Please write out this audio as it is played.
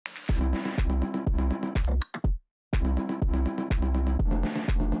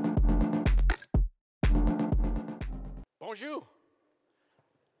Bonjour.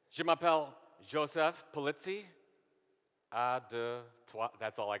 Je m'appelle Joseph Pulizzi. À deux, trois.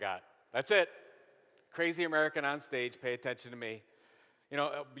 That's all I got. That's it. Crazy American on stage. Pay attention to me. You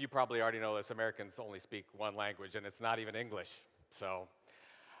know, you probably already know this. Americans only speak one language, and it's not even English. So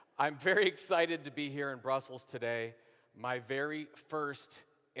I'm very excited to be here in Brussels today. My very first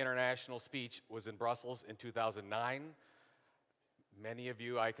international speech was in Brussels in 2009. Many of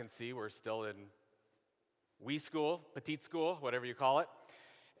you, I can see, were still in wee school, petite school, whatever you call it.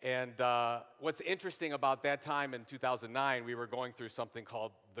 And what's interesting about that time in 2009, we were going through something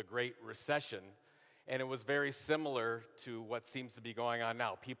called the Great Recession, and it was very similar to what seems to be going on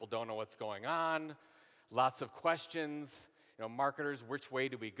now. People don't know what's going on, lots of questions, you know, marketers, which way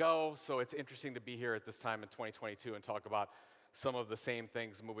do we go? So it's interesting to be here at this time in 2022 and talk about some of the same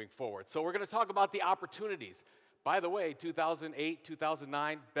things moving forward. So we're going to talk about the opportunities. By the way, 2008,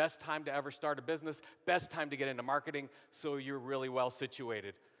 2009, best time to ever start a business, best time to get into marketing, so you're really well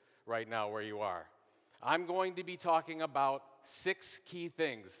situated right now where you are. I'm going to be talking about 6 key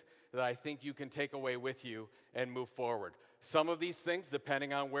things that I think you can take away with you and move forward. Some of these things,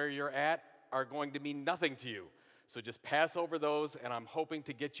 depending on where you're at, are going to mean nothing to you. So just pass over those, and I'm hoping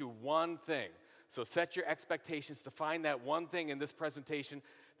to get you one thing. So set your expectations to find that one thing in this presentation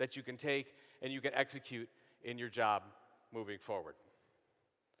that you can take and you can execute in your job moving forward.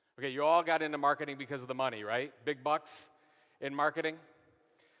 Okay, you all got into marketing because of the money, right? Big bucks in marketing.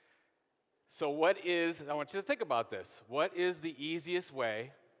 So I want you to think about this. What is the easiest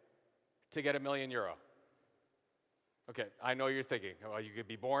way to get €1 million? Okay, I know you're thinking, well, you could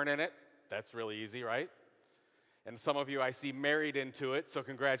be born in it. That's really easy, right? And some of you I see married into it, so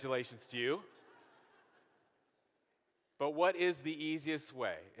congratulations to you. But what is the easiest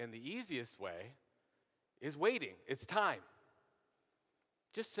way? And the easiest way is waiting. It's time.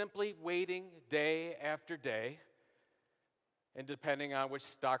 Just simply waiting day after day. And depending on which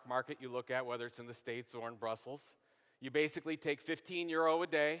stock market you look at, whether it's in the States or in Brussels, you basically take €15 a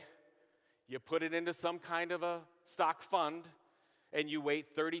day, you put it into some kind of a stock fund, and you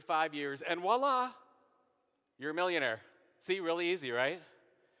wait 35 years, and voila, you're a millionaire. See, really easy, right?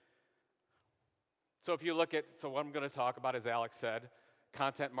 So if you look at, so what I'm going to talk about, as Alex said,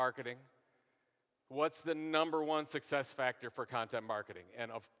 content marketing. What's the #1 success factor for content marketing?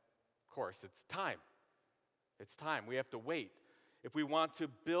 And of course, it's time. It's time. We have to wait. If we want to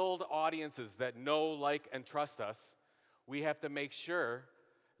build audiences that know, like, and trust us, we have to make sure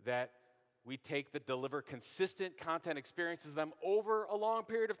that we deliver consistent content experiences to them over a long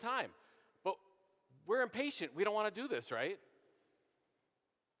period of time. But we're impatient. We don't want to do this, right?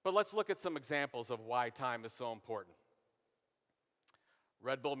 But let's look at some examples of why time is so important.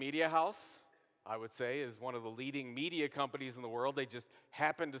 Red Bull Media House, I would say, is one of the leading media companies in the world. They just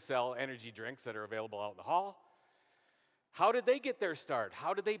happen to sell energy drinks that are available out in the hall. How did they get their start?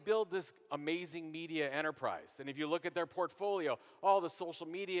 How did they build this amazing media enterprise? And if you look at their portfolio, all the social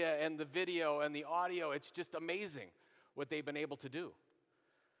media and the video and the audio, it's just amazing what they've been able to do.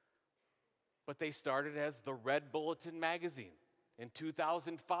 But they started as the Red Bulletin magazine in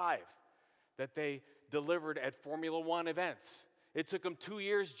 2005 that they delivered at Formula One events. It took them 2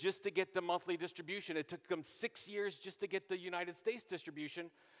 years just to get the monthly distribution. It took them 6 years just to get the United States distribution,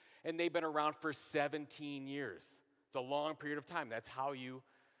 and they've been around for 17 years. It's a long period of time. That's how you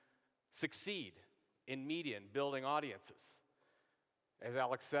succeed in media and building audiences. As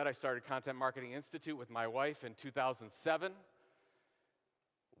Alex said, I started Content Marketing Institute with my wife in 2007.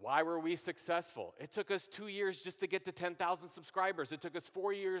 Why were we successful? It took us 2 years just to get to 10,000 subscribers. It took us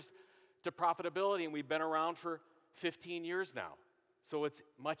 4 years to profitability, and we've been around for 15 years now. So it's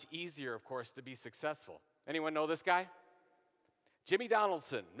much easier, of course, to be successful. Anyone know this guy? Jimmy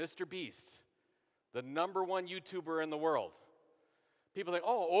Donaldson, Mr. Beast, the #1 YouTuber in the world. People think,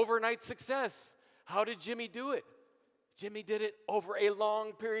 oh, overnight success. How did Jimmy do it? Jimmy did it over a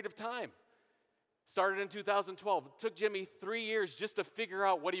long period of time. Started in 2012. It took Jimmy 3 years just to figure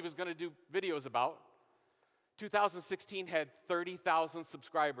out what he was going to do videos about. 2016 had 30,000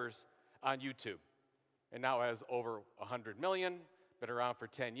 subscribers on YouTube. And now has over 100 million, been around for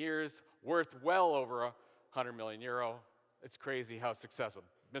 10 years, worth well over €100 million. It's crazy how successful.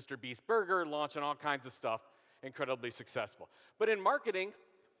 Mr. Beast Burger, launching all kinds of stuff, incredibly successful. But in marketing,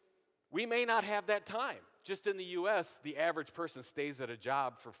 we may not have that time. Just in the US, the average person stays at a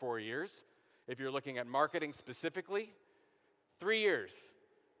job for 4 years. If you're looking at marketing specifically, 3 years.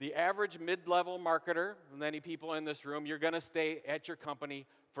 The average mid-level marketer, many people in this room, you're going to stay at your company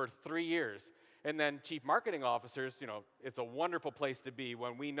for 3 years. And then chief marketing officers, you know, it's a wonderful place to be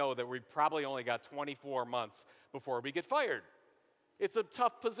when we know that we probably only got 24 months before we get fired. It's a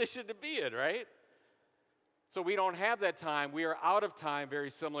tough position to be in, right? So we don't have that time. We are out of time,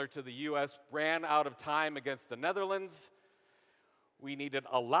 very similar to the U.S. ran out of time against the Netherlands. We needed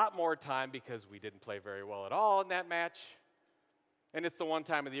a lot more time because we didn't play very well at all in that match. And it's the one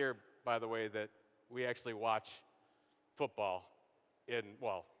time of the year, by the way, that we actually watch football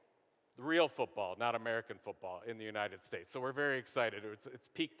well, real football, not American football, in the United States. So we're very excited. It's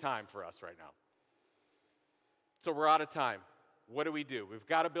peak time for us right now. So we're out of time. What do? We've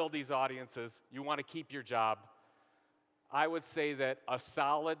got to build these audiences. You want to keep your job. I would say that a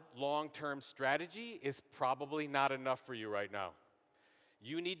solid long-term strategy is probably not enough for you right now.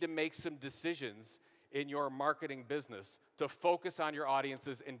 You need to make some decisions in your marketing business to focus on your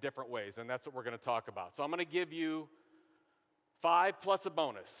audiences in different ways, and that's what we're going to talk about. So I'm going to give you 5 plus a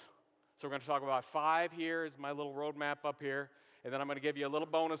bonus. So we're going to talk about 5 here is my little roadmap up here, and then I'm going to give you a little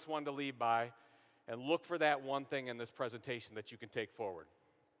bonus one to leave by, and look for that one thing in this presentation that you can take forward.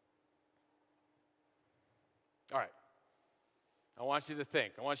 All right. I want you to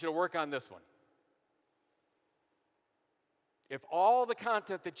think. I want you to work on this one. If all the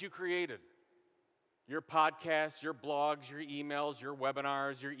content that you created, your podcasts, your blogs, your emails, your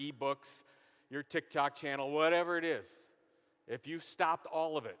webinars, your ebooks, your TikTok channel, whatever it is, if you stopped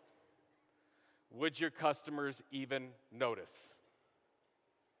all of it, would your customers even notice?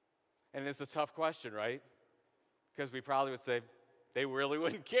 And it's a tough question, right? Because we probably would say they really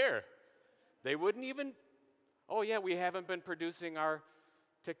wouldn't care. They wouldn't even, oh yeah, we haven't been producing our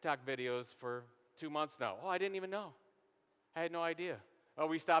TikTok videos for 2 months now. Oh, I didn't even know. I had no idea. Oh,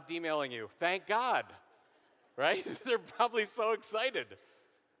 we stopped emailing you. Thank God, right? They're probably so excited.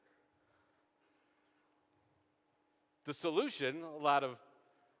 The solution, a lot of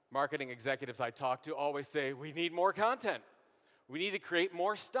marketing executives I talk to always say, we need more content. We need to create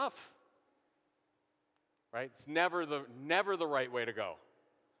more stuff. Right? It's never the right way to go.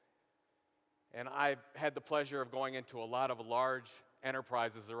 And I've had the pleasure of going into a lot of large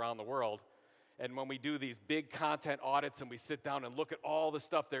enterprises around the world, and when we do these big content audits and we sit down and look at all the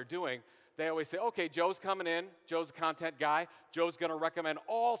stuff they're doing, they always say, okay, Joe's coming in, Joe's a content guy, Joe's going to recommend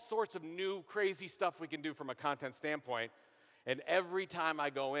all sorts of new crazy stuff we can do from a content standpoint, and every time I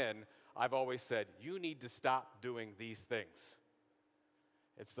go in, I've always said, you need to stop doing these things.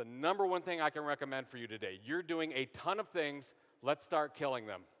 It's the number one thing I can recommend for you today. You're doing a ton of things. Let's start killing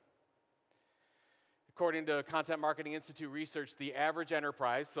them. According to Content Marketing Institute research, the average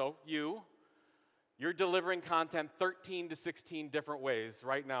enterprise, so you're delivering content 13 to 16 different ways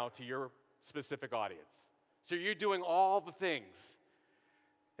right now to your specific audience. So you're doing all the things.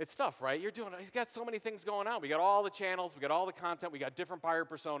 It's tough, right? You've got so many things going on. We got all the channels, we got all the content, we got different buyer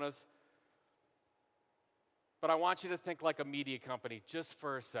personas. But I want you to think like a media company just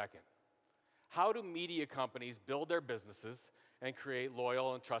for a second. How do media companies build their businesses and create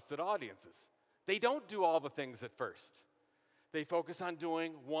loyal and trusted audiences? They don't do all the things at first. They focus on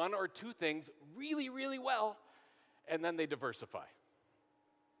doing 1 or 2 things really, really well, and then they diversify.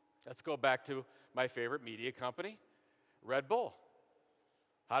 Let's go back to my favorite media company, Red Bull.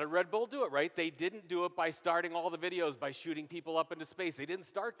 How did Red Bull do it, right? They didn't do it by starting all the videos by shooting people up into space. They didn't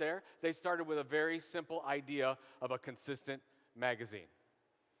start there. They started with a very simple idea of a consistent magazine.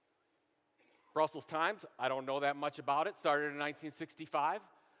 Brussels Times, I don't know that much about it, started in 1965,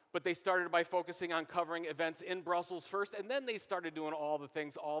 but they started by focusing on covering events in Brussels first, and then they started doing all the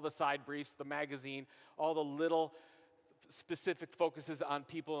things, all the side briefs, the magazine, all the little specific focuses on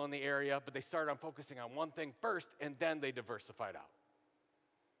people in the area, but they started on focusing on one thing first, and then they diversified out.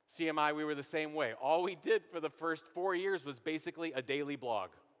 CMI, we were the same way. All we did for the first 4 years was basically a daily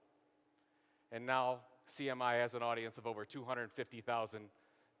blog. And now CMI has an audience of over 250,000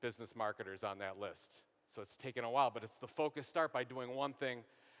 business marketers on that list. So it's taken a while, but it's the focused start by doing one thing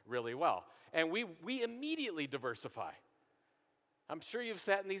really well. And we immediately diversify. I'm sure you've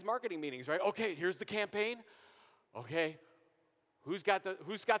sat in these marketing meetings, right? Okay, here's the campaign. Okay, who's got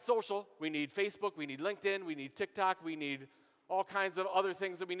social? We need Facebook, we need LinkedIn, we need TikTok, we need all kinds of other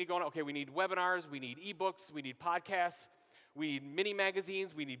things that we need going on. Okay, we need webinars, we need ebooks, we need podcasts, we need mini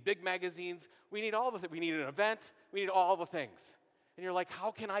magazines, we need big magazines, we need all the things. We need an event, we need all the things. And you're like,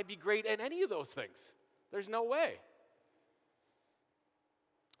 how can I be great at any of those things? There's no way.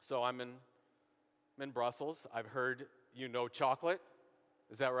 So I'm in Brussels. I've heard you know chocolate.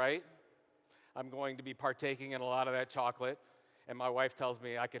 Is that right? I'm going to be partaking in a lot of that chocolate. And my wife tells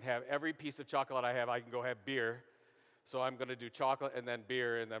me I can have every piece of chocolate I have, I can go have beer. So I'm going to do chocolate and then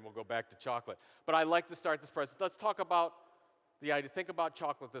beer, and then we'll go back to chocolate. But I'd like to start this process. Let's talk about the idea. Think about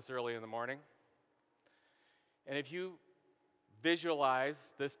chocolate this early in the morning. And if you visualize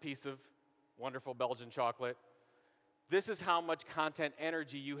this piece of wonderful Belgian chocolate, this is how much content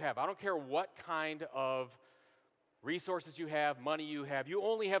energy you have. I don't care what kind of resources you have, money you have. You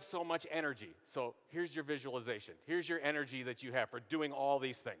only have so much energy. So here's your visualization. Here's your energy that you have for doing all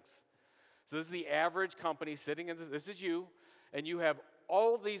these things. So this is the average company sitting in this is you, and you have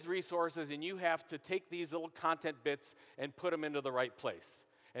all these resources, and you have to take these little content bits and put them into the right place.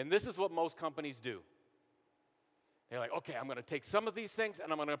 And this is what most companies do. They're like, okay, I'm going to take some of these things,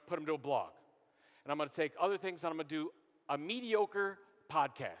 and I'm going to put them to a blog. And I'm going to take other things, and I'm going to do a mediocre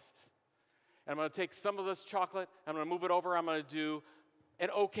podcast. And I'm going to take some of this chocolate, I'm going to move it over, I'm going to do an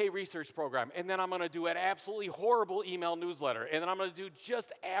okay research program, and then I'm going to do an absolutely horrible email newsletter, and then I'm going to do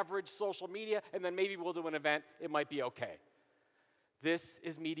just average social media, and then maybe we'll do an event. It might be okay. This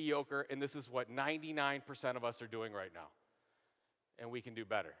is mediocre, and this is what 99% of us are doing right now. And we can do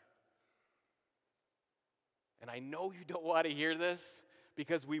better. And I know you don't want to hear this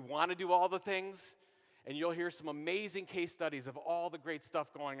because we want to do all the things, and you'll hear some amazing case studies of all the great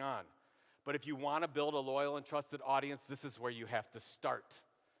stuff going on. But if you want to build a loyal and trusted audience, this is where you have to start.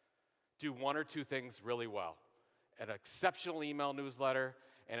 Do one or two things really well. An exceptional email newsletter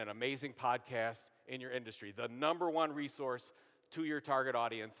and an amazing podcast in your industry. The number one resource to your target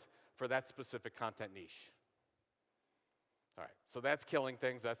audience for that specific content niche. All right, so that's killing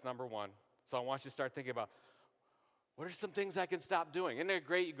things. That's number one. So I want you to start thinking about, what are some things I can stop doing? Isn't it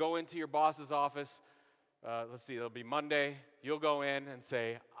great? You go into your boss's office. Let's see, it'll be Monday. You'll go in and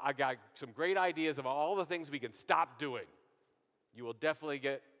say, I got some great ideas of all the things we can stop doing. You will definitely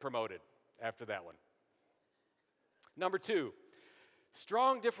get promoted after that one. Number two,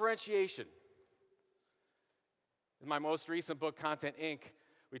 strong differentiation. In my most recent book, Content Inc.,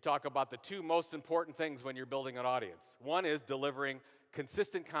 we talk about the two most important things when you're building an audience. One is delivering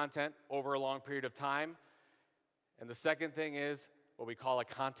consistent content over a long period of time. And the second thing is what we call a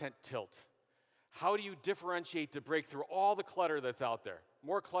content tilt. How do you differentiate to break through all the clutter that's out there?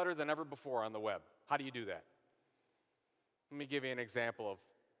 More clutter than ever before on the web. How do you do that? Let me give you an example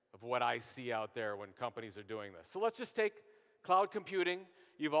of what I see out there when companies are doing this. So let's just take cloud computing.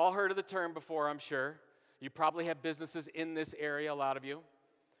 You've all heard of the term before, I'm sure. You probably have businesses in this area, a lot of you.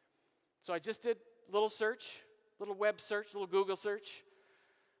 So I just did a little search, little web search, little Google search.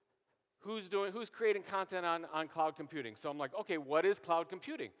 Who's creating content on cloud computing? So I'm like, okay, what is cloud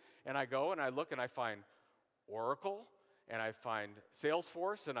computing? And I go and I look and I find Oracle, and I find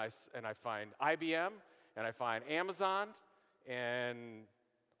Salesforce, and I find IBM, and I find Amazon, and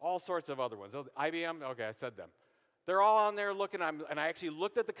all sorts of other ones. IBM, okay, I said them. They're all on there looking, and I actually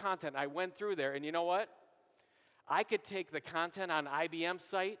looked at the content. I went through there, and you know what? I could take the content on IBM's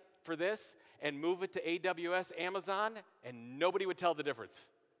site for this and move it to AWS, Amazon, and nobody would tell the difference.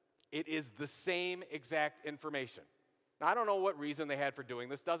 It is the same exact information. Now, I don't know what reason they had for doing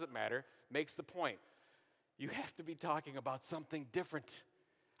this. Doesn't matter. Makes the point. You have to be talking about something different.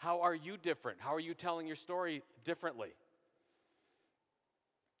 How are you different? How are you telling your story differently?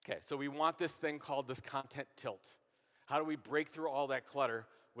 Okay, so we want this thing called this content tilt. How do we break through all that clutter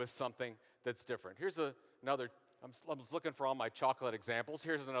with something that's different? Here's another, I was looking for all my chocolate examples.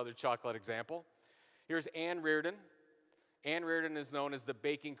 Here's another chocolate example. Here's Anne Reardon. Anne Reardon is known as the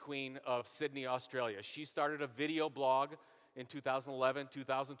baking queen of Sydney, Australia. She started a video blog in 2011,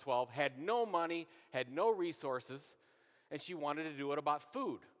 2012, had no money, had no resources, and she wanted to do it about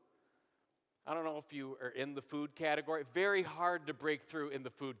food. I don't know if you are in the food category. Very hard to break through in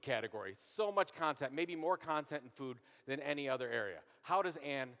the food category. So much content, maybe more content in food than any other area. How does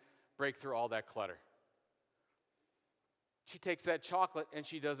Anne break through all that clutter? She takes that chocolate and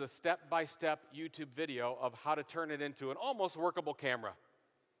she does a step-by-step YouTube video of how to turn it into an almost workable camera.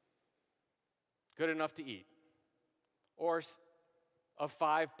 Good enough to eat. Or a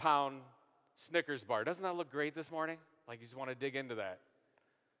 5-pound Snickers bar. Doesn't that look great this morning? Like you just want to dig into that.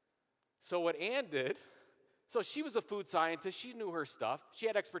 So what Anne did, so she was a food scientist. She knew her stuff. She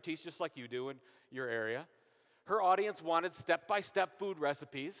had expertise just like you do in your area. Her audience wanted step-by-step food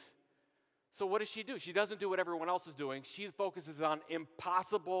recipes. So what does she do? She doesn't do what everyone else is doing. She focuses on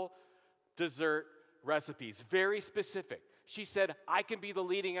impossible dessert recipes, very specific. She said, I can be the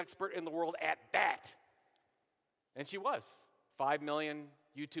leading expert in the world at that. And she was. 5 million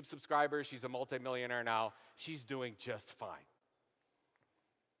YouTube subscribers. She's a multimillionaire now. She's doing just fine.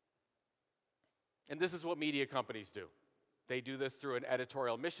 And this is what media companies do. They do this through an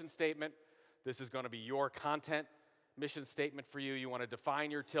editorial mission statement. This is going to be your content mission statement for you. You want to define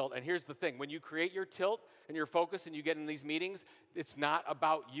your tilt. And here's the thing. When you create your tilt and your focus and you get in these meetings, it's not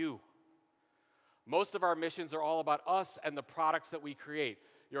about you. Most of our missions are all about us and the products that we create.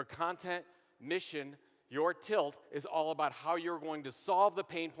 Your content mission, your tilt, is all about how you're going to solve the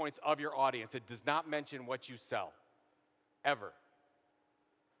pain points of your audience. It does not mention what you sell, ever.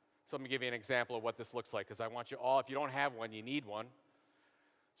 So let me give you an example of what this looks like, because I want you all, if you don't have one, you need one.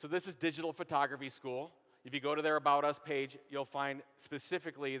 So this is Digital Photography School. If you go to their About Us page, you'll find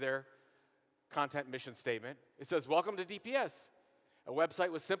specifically their content mission statement. It says, welcome to DPS, a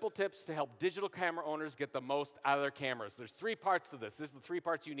website with simple tips to help digital camera owners get the most out of their cameras. There's 3 parts to this. This is the 3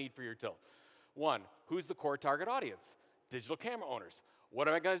 parts you need for your tilt. 1, who's the core target audience? Digital camera owners. What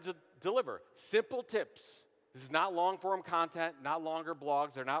am I going to deliver? Simple tips. This is not long-form content, not longer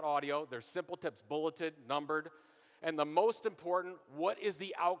blogs. They're not audio. They're simple tips, bulleted, numbered. And the most important, what is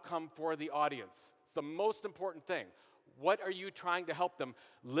the outcome for the audience? It's the most important thing. What are you trying to help them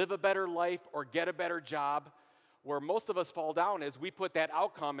live a better life or get a better job? Where most of us fall down is we put that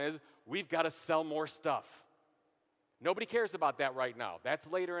outcome as we've got to sell more stuff. Nobody cares about that right now.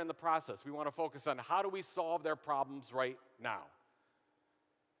 That's later in the process. We want to focus on how do we solve their problems right now.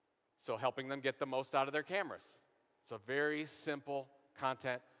 So helping them get the most out of their cameras. It's a very simple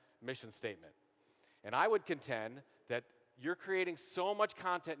content mission statement. And I would contend that you're creating so much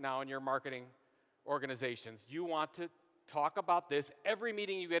content now in your marketing organizations, you want to talk about this every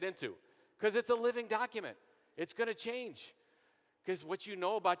meeting you get into, because it's a living document. It's going to change, because what you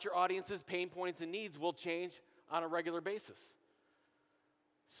know about your audience's pain points and needs will change on a regular basis.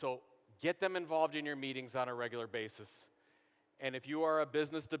 So get them involved in your meetings on a regular basis. And if you are a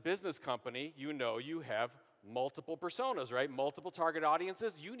business-to-business company, you know you have multiple personas, right? Multiple target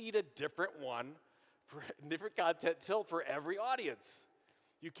audiences. You need a different one, for different content tilt for every audience.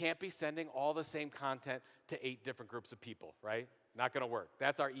 You can't be sending all the same content to 8 different groups of people, right? Not going to work.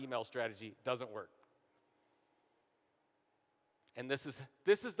 That's our email strategy. Doesn't work. And this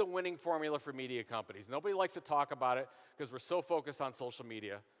is the winning formula for media companies. Nobody likes to talk about it because we're so focused on social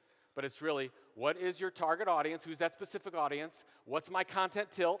media. But it's really, what is your target audience? Who's that specific audience? What's my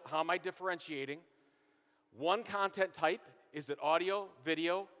content tilt? How am I differentiating? One content type. Is it audio,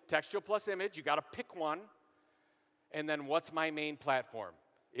 video, textual plus image? You got to pick one. And then what's my main platform?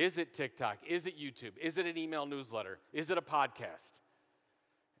 Is it TikTok? Is it YouTube? Is it an email newsletter? Is it a podcast?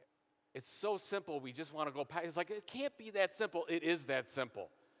 It's so simple, we just want to go past. It's like, it can't be that simple. It is that simple.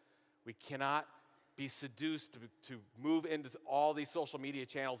 We cannot be seduced to move into all these social media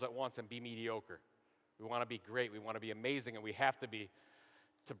channels at once and be mediocre. We want to be great. We want to be amazing, and we have to be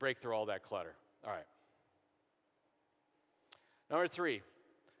to break through all that clutter. All right. Number 3.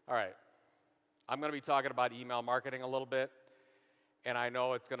 All right. I'm going to be talking about email marketing a little bit. And I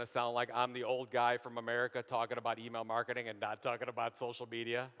know it's going to sound like I'm the old guy from America talking about email marketing and not talking about social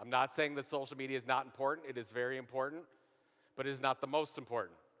media. I'm not saying that social media is not important. It is very important, but it is not the most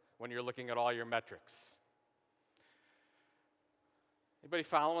important when you're looking at all your metrics. Anybody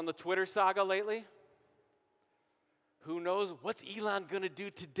following the Twitter saga lately? Who knows what's Elon going to do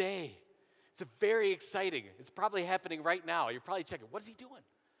today? It's very exciting. It's probably happening right now. You're probably checking, what is he doing?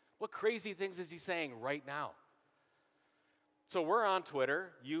 What crazy things is he saying right now? So we're on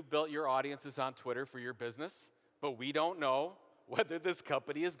Twitter. You've built your audiences on Twitter for your business, but we don't know whether this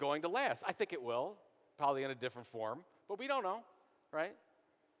company is going to last. I think it will, probably in a different form, but we don't know, right?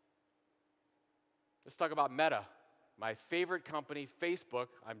 Let's talk about Meta, my favorite company, Facebook.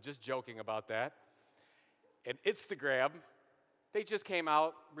 I'm just joking about that. And Instagram, they just came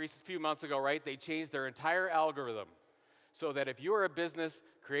out a few months ago, right? They changed their entire algorithm so that if you're a business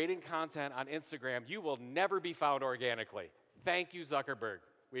creating content on Instagram, you will never be found organically. Thank you, Zuckerberg.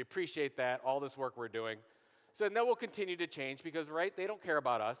 We appreciate that, all this work we're doing. So that will continue to change because, right, they don't care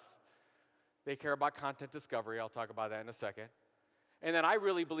about us. They care about content discovery. I'll talk about that in a second. And then I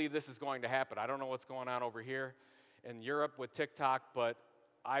really believe this is going to happen. I don't know what's going on over here in Europe with TikTok, but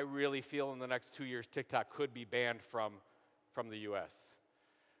I really feel in the next 2 years TikTok could be banned from the US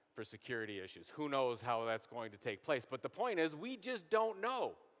for security issues. Who knows how that's going to take place. But the point is, we just don't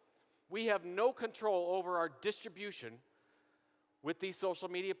know. We have no control over our distribution with these social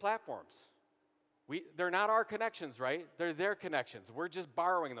media platforms. They're not our connections, right? They're their connections. We're just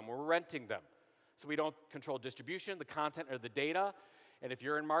borrowing them. We're renting them. So we don't control distribution, the content, or the data. And if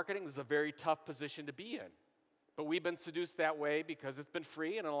you're in marketing, this is a very tough position to be in. But we've been seduced that way because it's been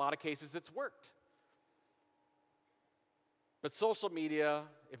free, and in a lot of cases, it's worked. But social media,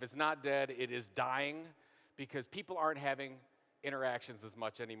 if it's not dead, it is dying because people aren't having interactions as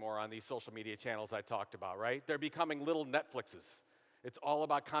much anymore on these social media channels I talked about, right? They're becoming little Netflixes. It's all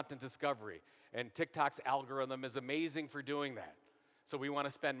about content discovery. And TikTok's algorithm is amazing for doing that. So we want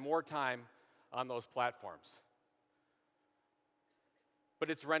to spend more time on those platforms. But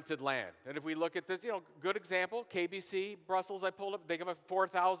it's rented land. And if we look at this, good example, KBC, Brussels, I pulled up, they have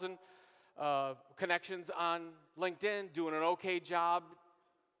 4,000 connections on LinkedIn, doing an okay job,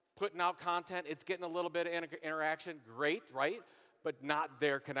 putting out content. It's getting a little bit of interaction. Great, right? but not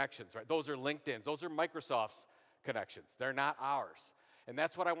their connections, right? Those are LinkedIn's. Those are Microsoft's connections. They're not ours. And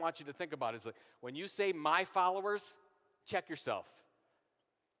that's what I want you to think about is like, when you say my followers, check yourself.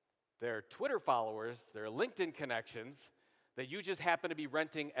 They're Twitter followers, they're LinkedIn connections that you just happen to be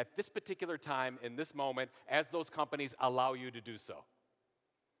renting at this particular time in this moment as those companies allow you to do so.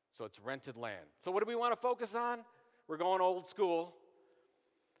 So it's rented land. So what do we want to focus on? We're going old school.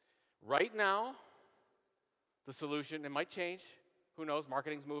 Right now, the solution, it might change. Who knows?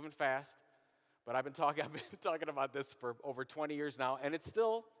 Marketing's moving fast. But I've been talking about this for over 20 years now, and it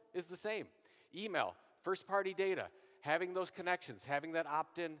still is the same. Email, first-party data, having those connections, having that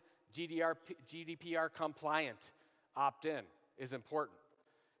opt-in, GDPR compliant opt-in is important.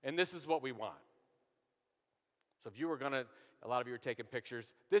 And this is what we want. So if you were going to, a lot of you are taking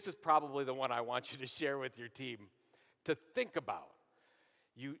pictures, this is probably the one I want you to share with your team to think about.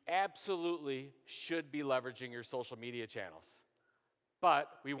 You absolutely should be leveraging your social media channels. But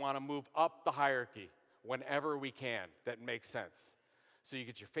we want to move up the hierarchy whenever we can that makes sense. So you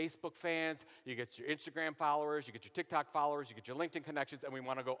get your Facebook fans, you get your Instagram followers, you get your TikTok followers, you get your LinkedIn connections, and we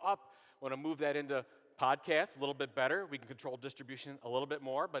want to go up. We want to move that into podcasts a little bit better. We can control distribution a little bit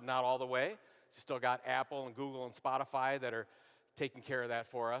more, but not all the way. So still got Apple and Google and Spotify that are taking care of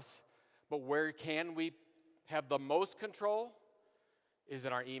that for us. But where can we have the most control is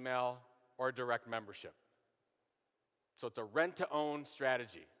in our email or direct membership. So it's a rent-to-own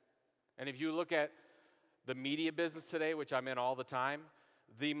strategy. And if you look at the media business today, which I'm in all the time,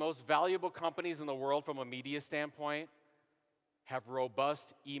 the most valuable companies in the world from a media standpoint have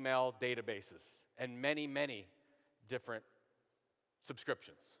robust email databases and many, many different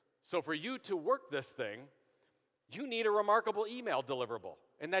subscriptions. So for you to work this thing, you need a remarkable email deliverable.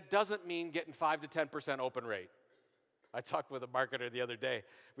 And that doesn't mean getting 5 to 10% open rate. I talked with a marketer the other day.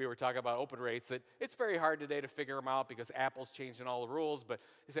 We were talking about open rates. That it's very hard today to figure them out because Apple's changing all the rules. But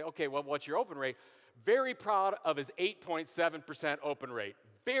you say, okay, well, what's your open rate? Very proud of his 8.7% open rate.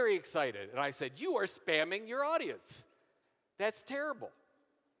 Very excited. And I said, you are spamming your audience. That's terrible.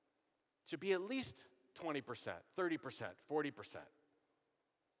 It should be at least 20%, 30%, 40%.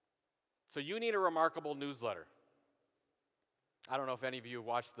 So you need a remarkable newsletter. I don't know if any of you have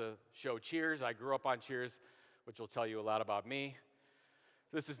watched the show Cheers. I grew up on Cheers, which will tell you a lot about me.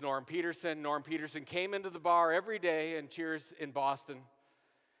 This is Norm Peterson. Norm Peterson came into the bar every day in Cheers in Boston,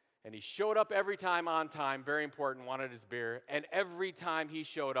 and he showed up every time on time, very important, wanted his beer, and every time he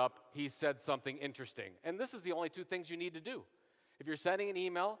showed up, he said something interesting. And this is the only two things you need to do. If you're sending an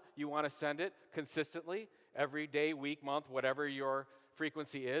email, you want to send it consistently, every day, week, month, whatever your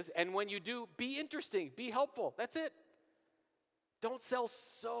frequency is. And when you do, be interesting, be helpful. That's it. Don't sell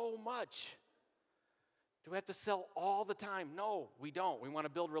so much. Do we have to sell all the time? No, we don't. We want to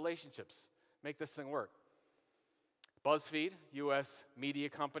build relationships, make this thing work. BuzzFeed, U.S. media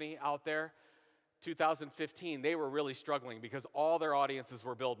company out there, 2015, they were really struggling because all their audiences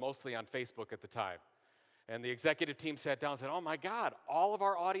were built mostly on Facebook at the time. And the executive team sat down and said, oh my God, all of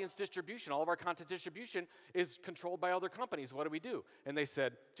our audience distribution, all of our content distribution is controlled by other companies. What do we do? And they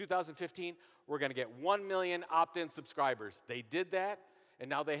said, 2015, we're going to get 1 million opt-in subscribers. They did that. And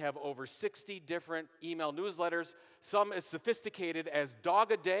now they have over 60 different email newsletters, some as sophisticated as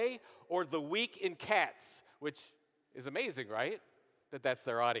Dog a Day or The Week in Cats, which is amazing, right? That's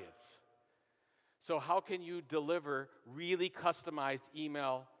their audience. So how can you deliver really customized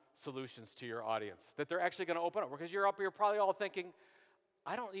email solutions to your audience that they're actually going to open up? Because you're up here probably all thinking,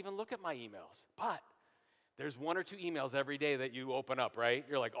 I don't even look at my emails. But there's 1 or 2 emails every day that you open up, right?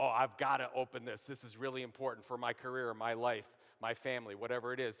 You're like, oh, I've got to open this. This is really important for my career, my life, my family,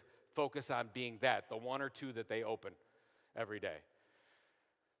 whatever it is. Focus on being that, the 1 or 2 that they open every day.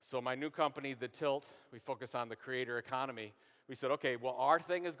 So my new company, The Tilt, we focus on the creator economy. We said, okay, well, our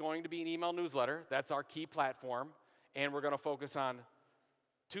thing is going to be an email newsletter. That's our key platform. And we're going to focus on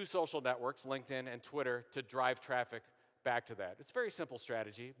 2 social networks, LinkedIn and Twitter, to drive traffic back to that. It's a very simple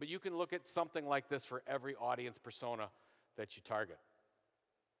strategy, but you can look at something like this for every audience persona that you target.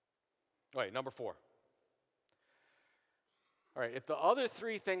 All right, number 4. All right, if the other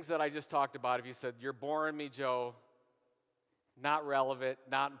 3 things that I just talked about, if you said, you're boring me, Joe, not relevant,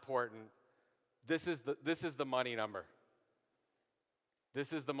 not important, this is the money number.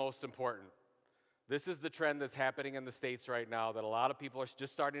 This is the most important. This is the trend that's happening in the States right now that a lot of people are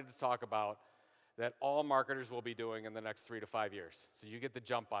just starting to talk about, that all marketers will be doing in the next 3 to 5 years. So you get the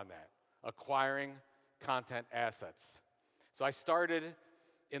jump on that, acquiring content assets. So I started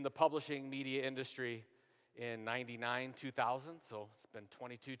in the publishing media industry in 99, 2000, so it's been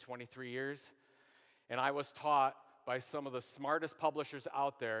 22, 23 years. And I was taught by some of the smartest publishers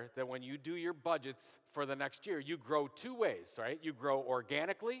out there that when you do your budgets for the next year, you grow two ways, right? You grow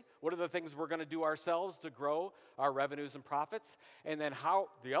organically. What are the things we're going to do ourselves to grow our revenues and profits? And then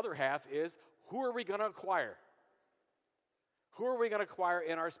the other half is, who are we going to acquire? Who are we going to acquire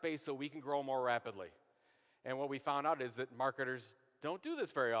in our space so we can grow more rapidly? And what we found out is that marketers don't do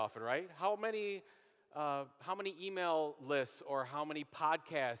this very often, right? How many email lists or how many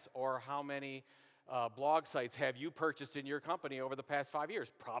podcasts or how many blog sites have you purchased in your company over the past 5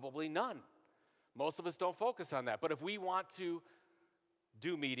 years? Probably none. Most of us don't focus on that. But if we want to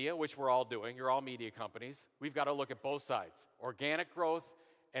do media, which we're all doing, you're all media companies, we've got to look at both sides, organic growth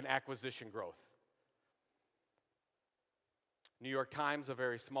and acquisition growth. New York Times, a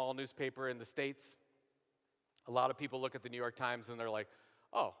very small newspaper in the States, a lot of people look at the New York Times and they're like,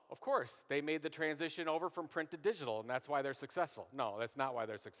 oh, of course, they made the transition over from print to digital, and that's why they're successful. No, that's not why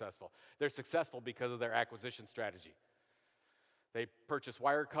they're successful. They're successful because of their acquisition strategy. They purchased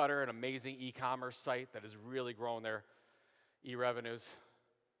Wirecutter, an amazing e-commerce site that has really grown their e-revenues.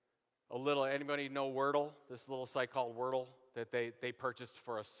 Anybody know Wordle? This little site called Wordle that they purchased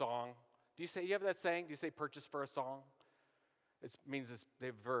for a song. You have that saying? Do you say purchase for a song? It means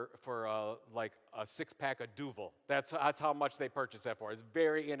for like a six-pack of Duvel. That's how much they purchased that for. It's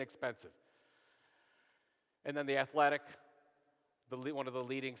very inexpensive. And then The Athletic, one of the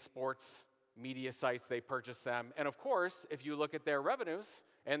leading sports media sites, they purchased them. And of course, if you look at their revenues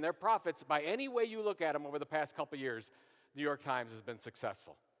and their profits, by any way you look at them over the past couple years, New York Times has been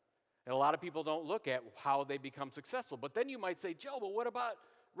successful. And a lot of people don't look at how they become successful. But then you might say, Joe, but what about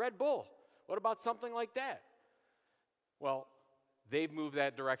Red Bull? What about something like that? Well, they've moved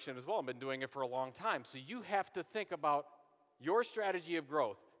that direction as well and been doing it for a long time. So you have to think about your strategy of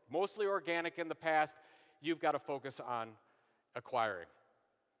growth, mostly organic in the past. You've got to focus on acquiring.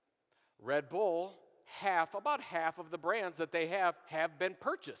 Red Bull, about half of the brands that they have been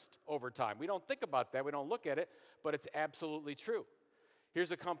purchased over time. We don't think about that. We don't look at it, but it's absolutely true.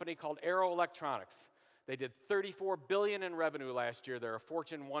 Here's a company called Arrow Electronics. They did $34 billion in revenue last year. They're a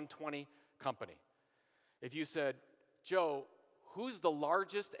Fortune 120 company. If you said, Joe, who's the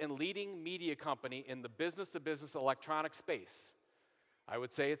largest and leading media company in the business-to-business electronic space? I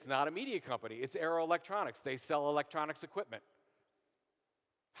would say it's not a media company. It's Arrow Electronics. They sell electronics equipment.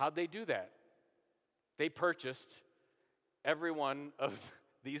 How'd they do that? They purchased every one of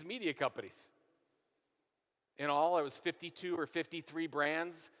these media companies. In all, it was 52 or 53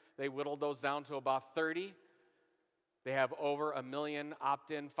 brands. They whittled those down to about 30. They have over 1 million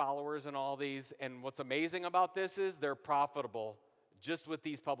opt-in followers in all these. And what's amazing about this is they're profitable just with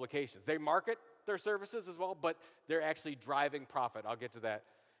these publications. They market their services as well, but they're actually driving profit. I'll get to that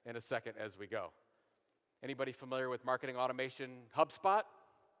in a second as we go. Anybody familiar with marketing automation? HubSpot?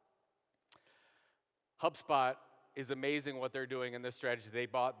 HubSpot is amazing what they're doing in this strategy. They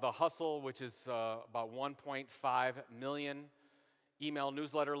bought The Hustle, which is about 1.5 million email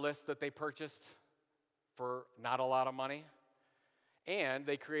newsletter lists that they purchased for not a lot of money. And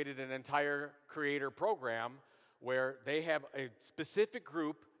they created an entire creator program where they have a specific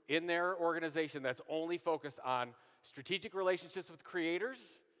group in their organization that's only focused on strategic relationships with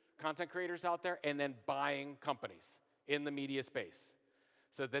creators, content creators out there, and then buying companies in the media space.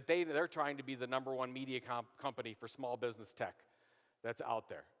 So that they're trying to be the number one media company for small business tech that's out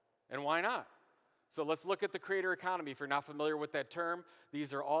there. And why not? So let's look at the creator economy. If you're not familiar with that term,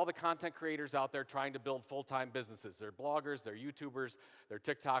 these are all the content creators out there trying to build full-time businesses. They're bloggers, they're YouTubers, they're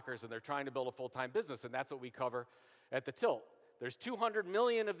TikTokers, and they're trying to build a full-time business, and that's what we cover at The Tilt. There's 200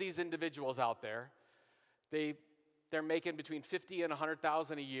 million of these individuals out there. They're making between 50 and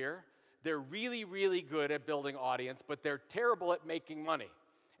 100,000 a year. They're really, really good at building audience, but they're terrible at making money.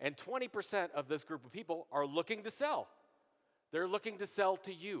 And 20% of this group of people are looking to sell. They're looking to sell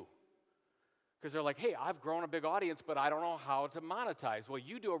to you. Because they're like, hey, I've grown a big audience, but I don't know how to monetize. Well,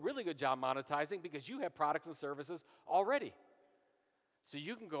 you do a really good job monetizing because you have products and services already. So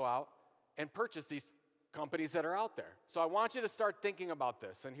you can go out and purchase these companies that are out there. So I want you to start thinking about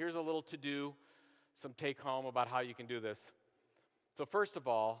this. And here's a little to-do, some take-home about how you can do this. So first of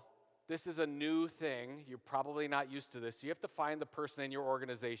all, this is a new thing. You're probably not used to this. You have to find the person in your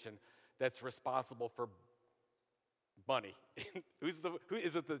organization that's responsible for money. Who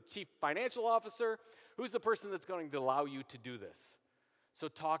is it, the chief financial officer? Who's the person that's going to allow you to do this? So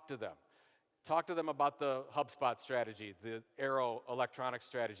talk to them. Talk to them about the HubSpot strategy, the Arrow Electronics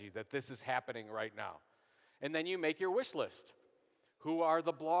strategy, that this is happening right now. And then you make your wish list. Who are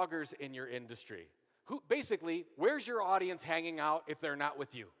the bloggers in your industry? Basically, where's your audience hanging out if they're not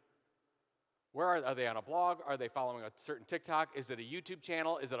with you? Where are they on a blog? Are they following a certain TikTok? Is it a YouTube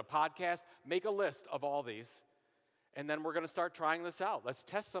channel? Is it a podcast? Make a list of all these And then we're going to start trying this out. Let's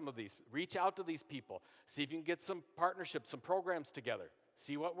test some of these. Reach out to these people. See if you can get some partnerships, some programs together.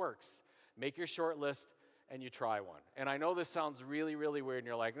 See what works. Make your short list, and you try one. And I know this sounds really, really weird, and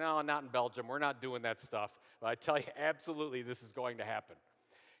you're like, no, not in Belgium. We're not doing that stuff. But I tell you, absolutely, this is going to happen.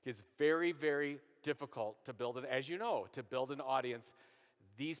 It's very, very difficult to build as you know, to build an audience.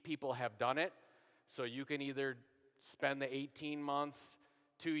 These people have done it, so you can either spend the 18 months,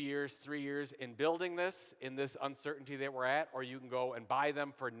 2 years, 3 years in building this, in this uncertainty that we're at, or you can go and buy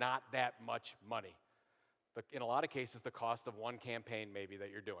them for not that much money. In a lot of cases, the cost of one campaign maybe that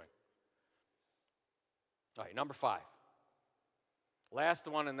you're doing. All right, number 5. Last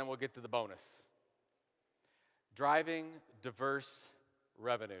one, and then we'll get to the bonus. Driving diverse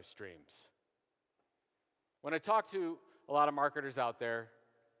revenue streams. When I talk to a lot of marketers out there,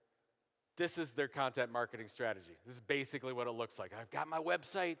 this is their content marketing strategy. This is basically what it looks like. I've got my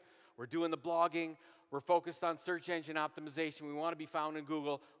website. We're doing the blogging. We're focused on search engine optimization. We want to be found in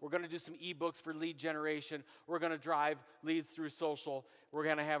Google. We're going to do some ebooks for lead generation. We're going to drive leads through social. We're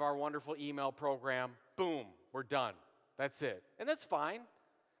going to have our wonderful email program. Boom, we're done. That's it. And that's fine.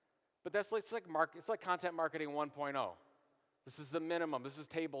 But it's like content marketing 1.0. This is the minimum. This is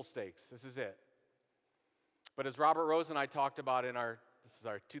table stakes. This is it. But as Robert Rose and I talked about this is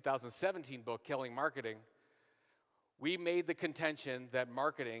our 2017 book, Killing Marketing, we made the contention that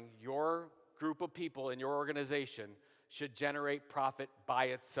marketing, your group of people in your organization, should generate profit by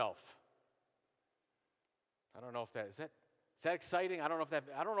itself. I don't know if is that exciting? I don't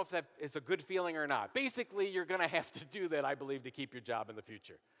know if that is a good feeling or not. Basically, you're going to have to do that, I believe, to keep your job in the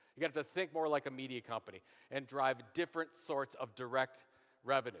future. You have to think more like a media company and drive different sorts of direct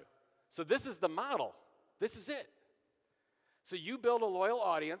revenue. So this is the model. This is it. So you build a loyal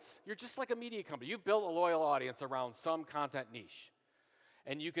audience. You're just like a media company. You've built a loyal audience around some content niche.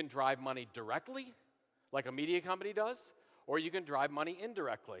 And you can drive money directly, like a media company does, or you can drive money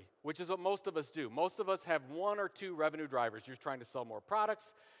indirectly, which is what most of us do. Most of us have 1 or 2 revenue drivers. You're trying to sell more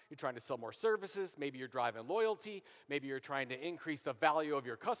products. You're trying to sell more services. Maybe you're driving loyalty. Maybe you're trying to increase the value of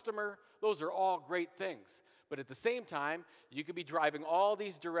your customer. Those are all great things. But at the same time, you could be driving all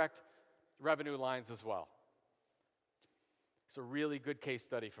these direct revenue lines as well. It's a really good case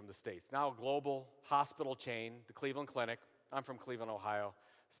study from the States. Now a global hospital chain, the Cleveland Clinic. I'm from Cleveland, Ohio.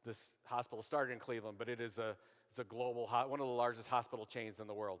 This hospital started in Cleveland, but it's a global, one of the largest hospital chains in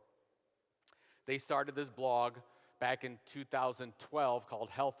the world. They started this blog back in 2012 called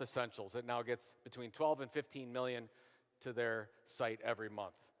Health Essentials. It now gets between 12 and 15 million to their site every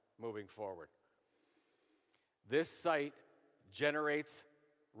month moving forward. This site generates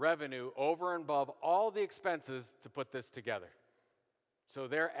revenue over and above all the expenses to put this together. So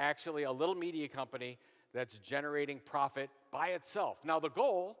they're actually a little media company that's generating profit by itself. Now the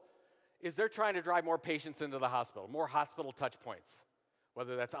goal is they're trying to drive more patients into the hospital, more hospital touch points,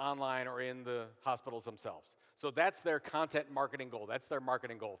 whether that's online or in the hospitals themselves. So that's their content marketing goal. That's their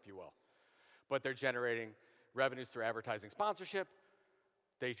marketing goal, if you will. But they're generating revenues through advertising sponsorship.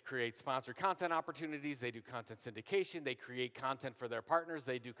 They create sponsored content opportunities. They do content syndication. They create content for their partners.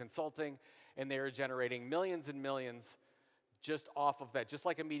 They do consulting. And they are generating millions and millions just off of that, just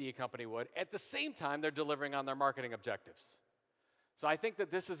like a media company would. At the same time, they're delivering on their marketing objectives. So I think that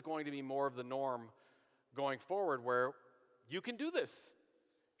this is going to be more of the norm going forward, where you can do this,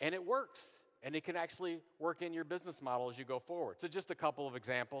 and it works, and it can actually work in your business model as you go forward. So just a couple of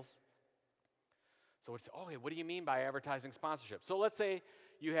examples. So what do you mean by advertising sponsorship? So let's say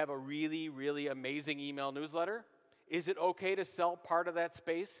you have a really, really amazing email newsletter. Is it okay to sell part of that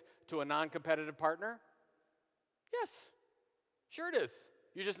space to a non-competitive partner? Yes, sure it is.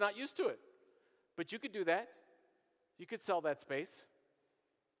 You're just not used to it. But you could do that. You could sell that space.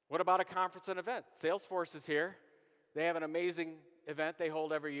 What about a conference and event? Salesforce is here. They have an amazing event they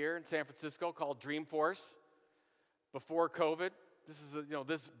hold every year in San Francisco called Dreamforce. Before COVID,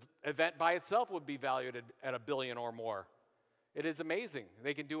 this event by itself would be valued at $1 billion or more. It is amazing.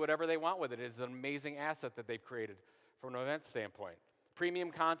 They can do whatever they want with it. It is an amazing asset that they've created from an event standpoint.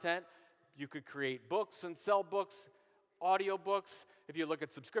 Premium content, you could create books and sell books, audio books. If you look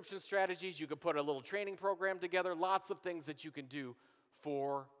at subscription strategies, you could put a little training program together. Lots of things that you can do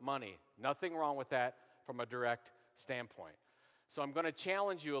for money. Nothing wrong with that from a direct standpoint. So I'm going to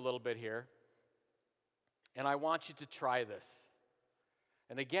challenge you a little bit here, and I want you to try this.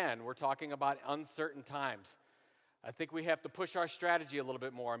 And again, we're talking about uncertain times. I think we have to push our strategy a little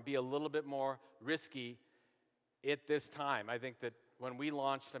bit more and be a little bit more risky at this time. I think that when we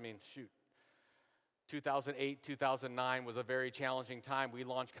launched, 2008, 2009 was a very challenging time. We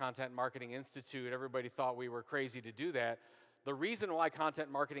launched Content Marketing Institute. Everybody thought we were crazy to do that. The reason why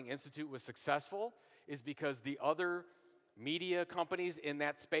Content Marketing Institute was successful is because the other media companies in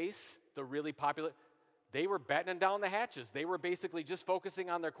that space, the really popular, they were battening down the hatches. They were basically just focusing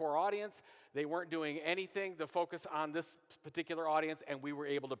on their core audience. They weren't doing anything to focus on this particular audience, and we were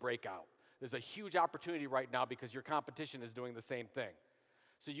able to break out. There's a huge opportunity right now because your competition is doing the same thing.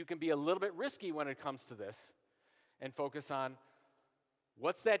 So you can be a little bit risky when it comes to this and focus on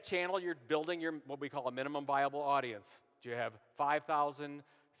what's that channel you're building your, what we call a minimum viable audience. Do you have 5,000,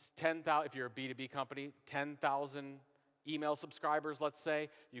 10,000, if you're a B2B company, 10,000 email subscribers, let's say?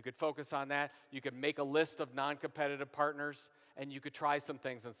 You could focus on that. You could make a list of non-competitive partners, and you could try some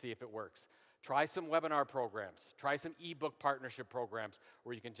things and see if it works. Try some webinar programs. Try some ebook partnership programs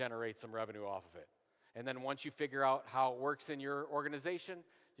where you can generate some revenue off of it. And then once you figure out how it works in your organization,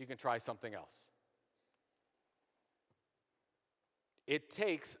 you can try something else. It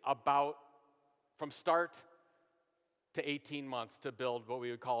takes about, from start to 18 months to build what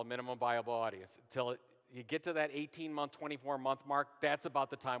we would call a minimum viable audience. Until you get to that 18-month, 24-month mark, that's about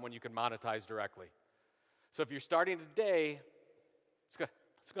the time when you can monetize directly. So if you're starting today,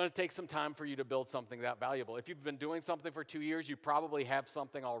 it's going to take some time for you to build something that valuable. If you've been doing something for 2 years, you probably have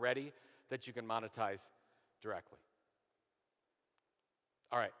something already that you can monetize directly.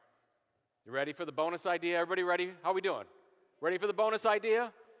 All right. You ready for the bonus idea? Everybody ready? How are we doing? Ready for the bonus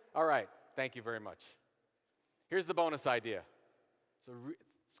idea? All right. Thank you very much. Here's the bonus idea. So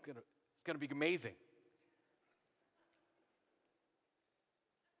it's going to be amazing.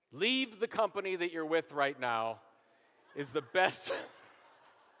 Leave the company that you're with right now is the best.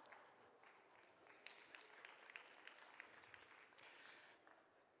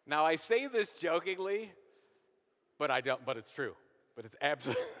 Now, I say this jokingly, but it's true. But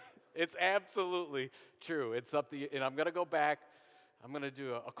it's absolutely true. It's up to you. And I'm going to go back. I'm going to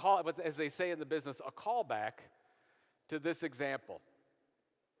do a call, but as they say in the business, a callback to this example.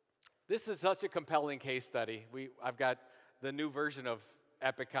 This is such a compelling case study. I've got the new version of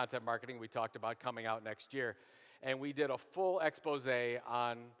Epic Content Marketing we talked about coming out next year. And we did a full expose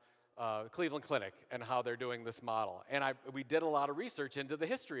on Cleveland Clinic and how they're doing this model. And we did a lot of research into the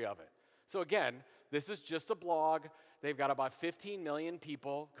history of it. So again, this is just a blog. They've got about 15 million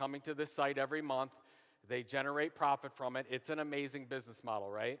people coming to this site every month. They generate profit from it. It's an amazing business model,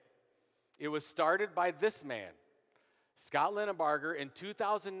 right? It was started by this man, Scott Linenbarger, in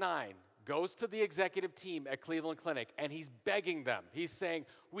 2009. Goes to the executive team at Cleveland Clinic, and he's begging them. He's saying,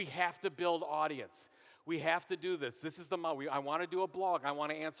 we have to build audience. We have to do this. This is the model. I want to do a blog. I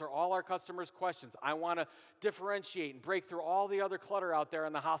want to answer all our customers' questions. I want to differentiate and break through all the other clutter out there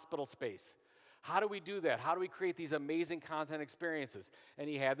in the hospital space. How do we do that? How do we create these amazing content experiences? And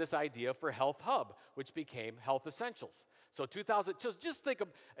he had this idea for Health Hub, which became Health Essentials. So just think of,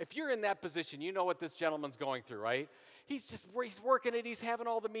 if you're in that position, you know what this gentleman's going through, right? He's working it. He's having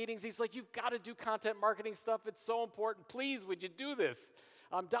all the meetings. He's like, you've got to do content marketing stuff. It's so important. Please, would you do this?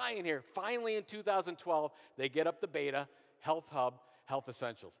 I'm dying here. Finally, in 2012, they get up the beta, Health Hub, Health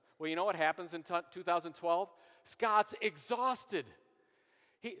Essentials. Well, you know what happens in 2012? Scott's exhausted.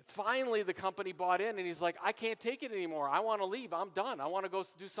 Finally, the company bought in, and he's like, I can't take it anymore. I want to leave. I'm done. I want to go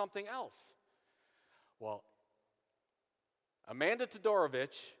do something else. Well, Amanda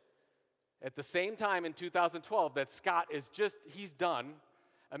Todorovich, at the same time in 2012 that Scott he's done,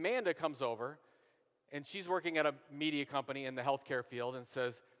 Amanda comes over, and she's working at a media company in the healthcare field and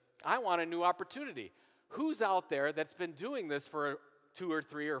says, I want a new opportunity. Who's out there that's been doing this for 2 or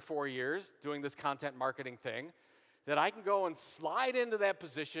 3 or 4 years, doing this content marketing thing, that I can go and slide into that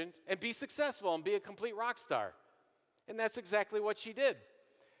position and be successful and be a complete rock star? And that's exactly what she did.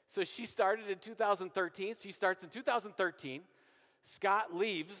 So she started in 2013. She starts in 2013. Scott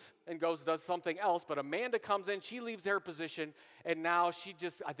leaves and does something else, but Amanda comes in, she leaves her position, and now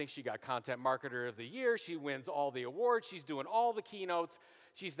I think she got Content Marketer of the Year. She wins all the awards. She's doing all the keynotes.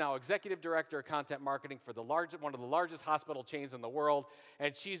 She's now Executive Director of Content Marketing for one of the largest hospital chains in the world,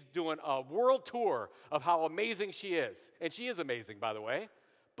 and she's doing a world tour of how amazing she is. And she is amazing, by the way.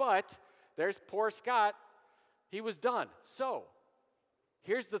 But there's poor Scott. He was done. So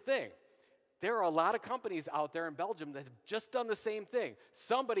here's the thing. There are a lot of companies out there in Belgium that have just done the same thing.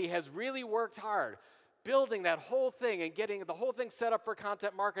 Somebody has really worked hard building that whole thing and getting the whole thing set up for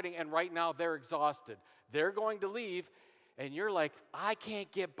content marketing, and right now they're exhausted. They're going to leave, and you're like, I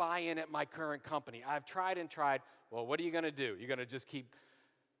can't get buy-in at my current company. I've tried and tried. Well, what are you going to do? You're going to just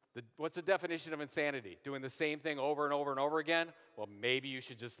what's the definition of insanity? Doing the same thing over and over and over again? Well, maybe you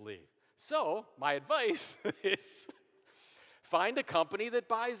should just leave. So my advice is find a company that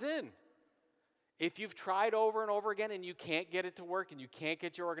buys in. If you've tried over and over again and you can't get it to work and you can't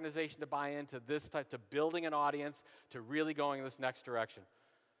get your organization to buy into this type, to building an audience, to really going in this next direction,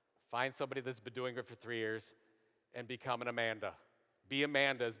 Find somebody that's been doing it for 3 years and become an Amanda. Be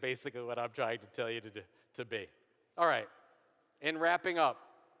Amanda is basically what I'm trying to tell you to be. All right, in wrapping up,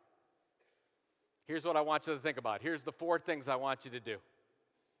 here's what I want you to think about. Here's the 4 things I want you to do.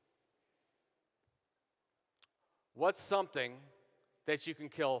 What's something that you can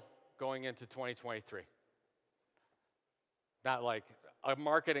kill going into 2023? Not like a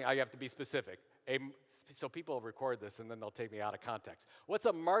marketing, I have to be specific. So people record this and then they'll take me out of context. What's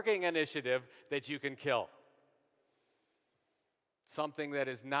a marketing initiative that you can kill? Something that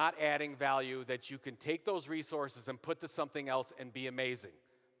is not adding value that you can take those resources and put to something else and be amazing.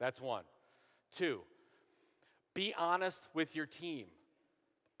 That's 1. 2, be honest with your team.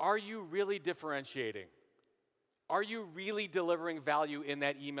 Are you really differentiating? Are you really delivering value in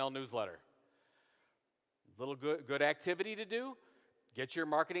that email newsletter? Little good activity to do. Get your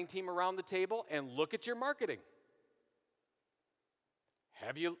marketing team around the table and look at your marketing.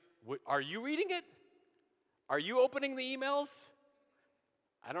 Are you reading it? Are you opening the emails?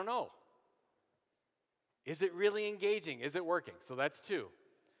 I don't know. Is it really engaging? Is it working? So that's 2.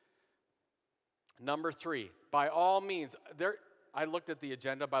 Number 3, by all means, I looked at the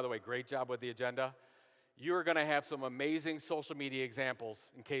agenda. By the way, great job with the agenda. You're going to have some amazing social media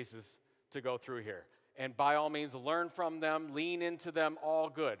examples and cases to go through here. And by all means, learn from them, lean into them, all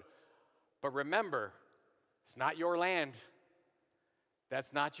good. But remember, it's not your land.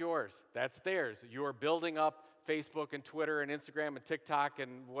 That's not yours. That's theirs. You are building up Facebook and Twitter and Instagram and TikTok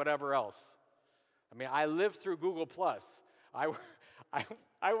and whatever else. I mean, I lived through Google+. I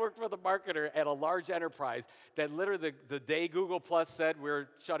worked for the marketer at a large enterprise that literally the day Google+ said we're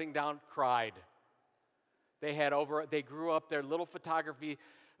shutting down, cried. They grew up their little photography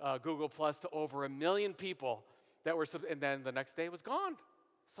Google+ to over 1 million people and then the next day it was gone.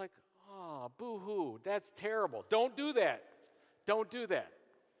 It's like, oh, boo-hoo, that's terrible. Don't do that. Don't do that.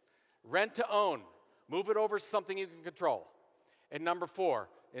 Rent to own. Move it over to something you can control. And number 4,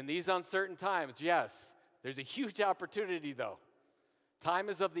 in these uncertain times, yes, there's a huge opportunity though. Time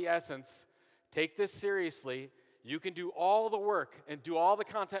is of the essence. Take this seriously. You can do all the work and do all the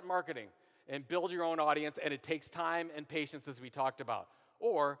content marketing and build your own audience, and it takes time and patience, as we talked about.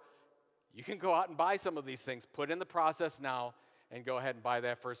 Or you can go out and buy some of these things, put in the process now, and go ahead and buy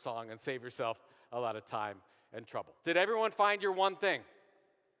that first song and save yourself a lot of time and trouble. Did everyone find your one thing?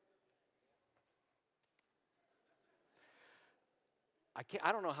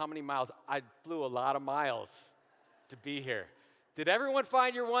 I don't know how many miles. I flew a lot of miles to be here. Did everyone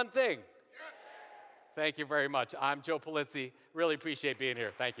find your one thing? Yes. Thank you very much. I'm Joe Pulizzi. Really appreciate being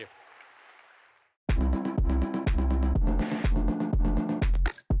here. Thank you.